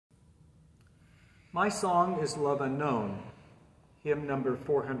My song is Love Unknown, hymn number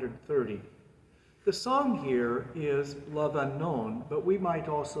 430. The song here is Love Unknown, but we might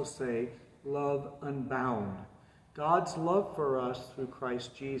also say Love Unbound. God's love for us through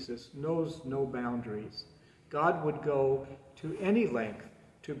Christ Jesus knows no boundaries. God would go to any length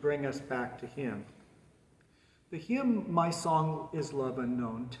to bring us back to him. The hymn, My Song is Love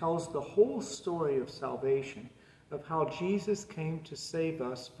Unknown, tells the whole story of salvation, of how Jesus came to save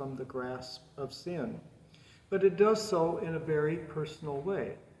us from the grasp of sin. But it does so in a very personal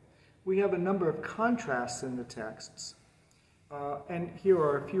way. We have a number of contrasts in the texts, and here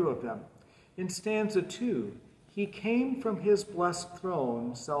are a few of them. In stanza 2, he came from his blessed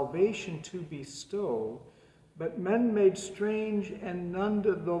throne salvation to bestow, but men made strange, and none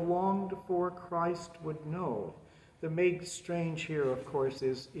to the longed for Christ would know. The made strange here, of course,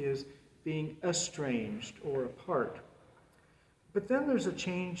 is being estranged or apart. But then there's a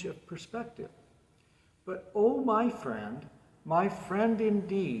change of perspective. But, oh, my friend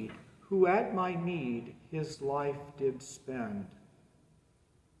indeed, who at my need his life did spend.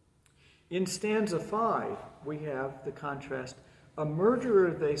 In stanza 5, we have the contrast, a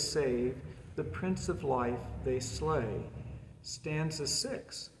murderer they save, the Prince of Life they slay. Stanza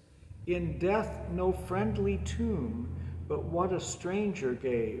 6, in death no friendly tomb, but what a stranger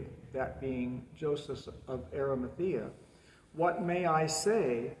gave, that being Joseph of Arimathea. What may I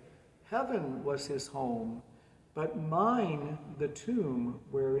say? Heaven was his home, but mine the tomb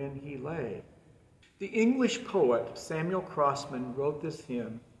wherein he lay. The English poet Samuel Crossman wrote this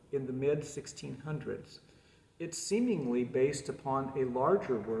hymn in the mid-1600s. It's seemingly based upon a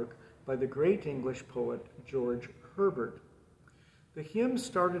larger work by the great English poet George Herbert. The hymn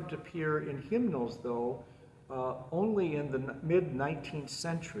started to appear in hymnals, though, only in the mid-19th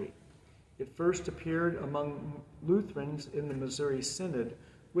century. It first appeared among Lutherans in the Missouri Synod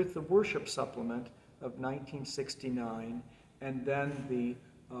with the worship supplement of 1969, and then the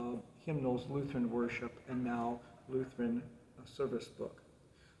hymnals Lutheran Worship, and now Lutheran Service Book.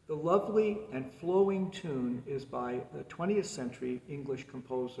 The lovely and flowing tune is by the 20th century English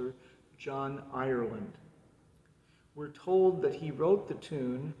composer John Ireland. We're told that he wrote the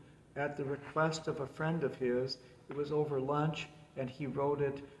tune at the request of a friend of his. It was over lunch, and he wrote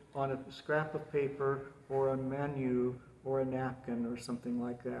it on a scrap of paper or a menu or a napkin or something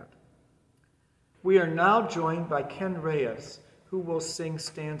like that. We are now joined by Ken Reyes, who will sing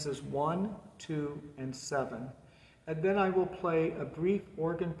stanzas 1, 2, and 7. And then I will play a brief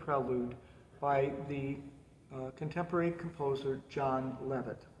organ prelude by the contemporary composer John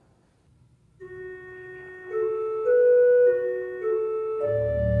Levitt.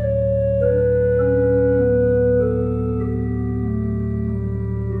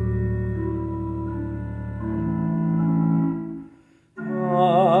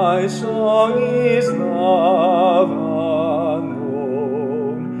 My song is love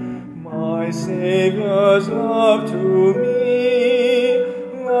unknown, my Savior's love to me,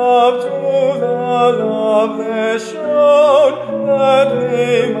 love to the loveless shown, that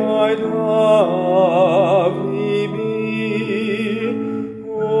they might love me be.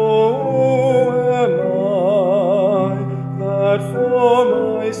 Oh, am I, that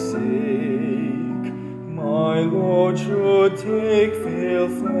for my sake my Lord should take frail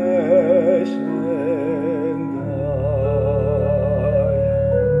flesh and die.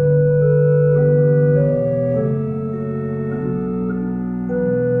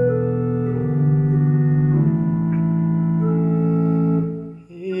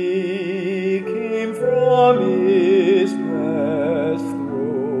 He came from his blessed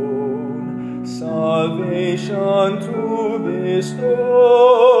throne, salvation to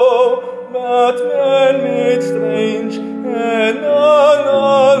bestow, but men made strange, and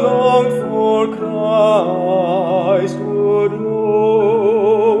none longed for Christ would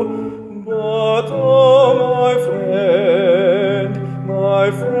know. But oh,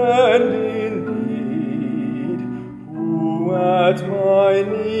 my friend indeed, who at my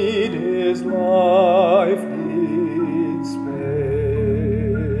need his life did spend.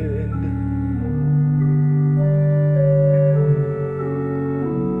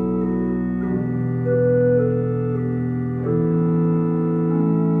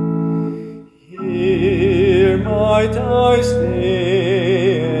 Might I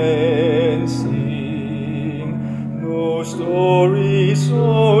stay and sing no story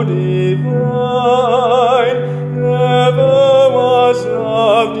so divine? Never was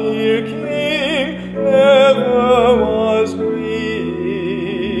love, dear King, never was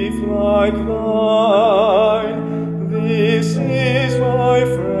grief like thine. This is my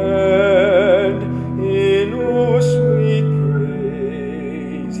friend, in whose sweet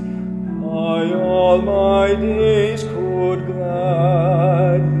praise I all my days could gladly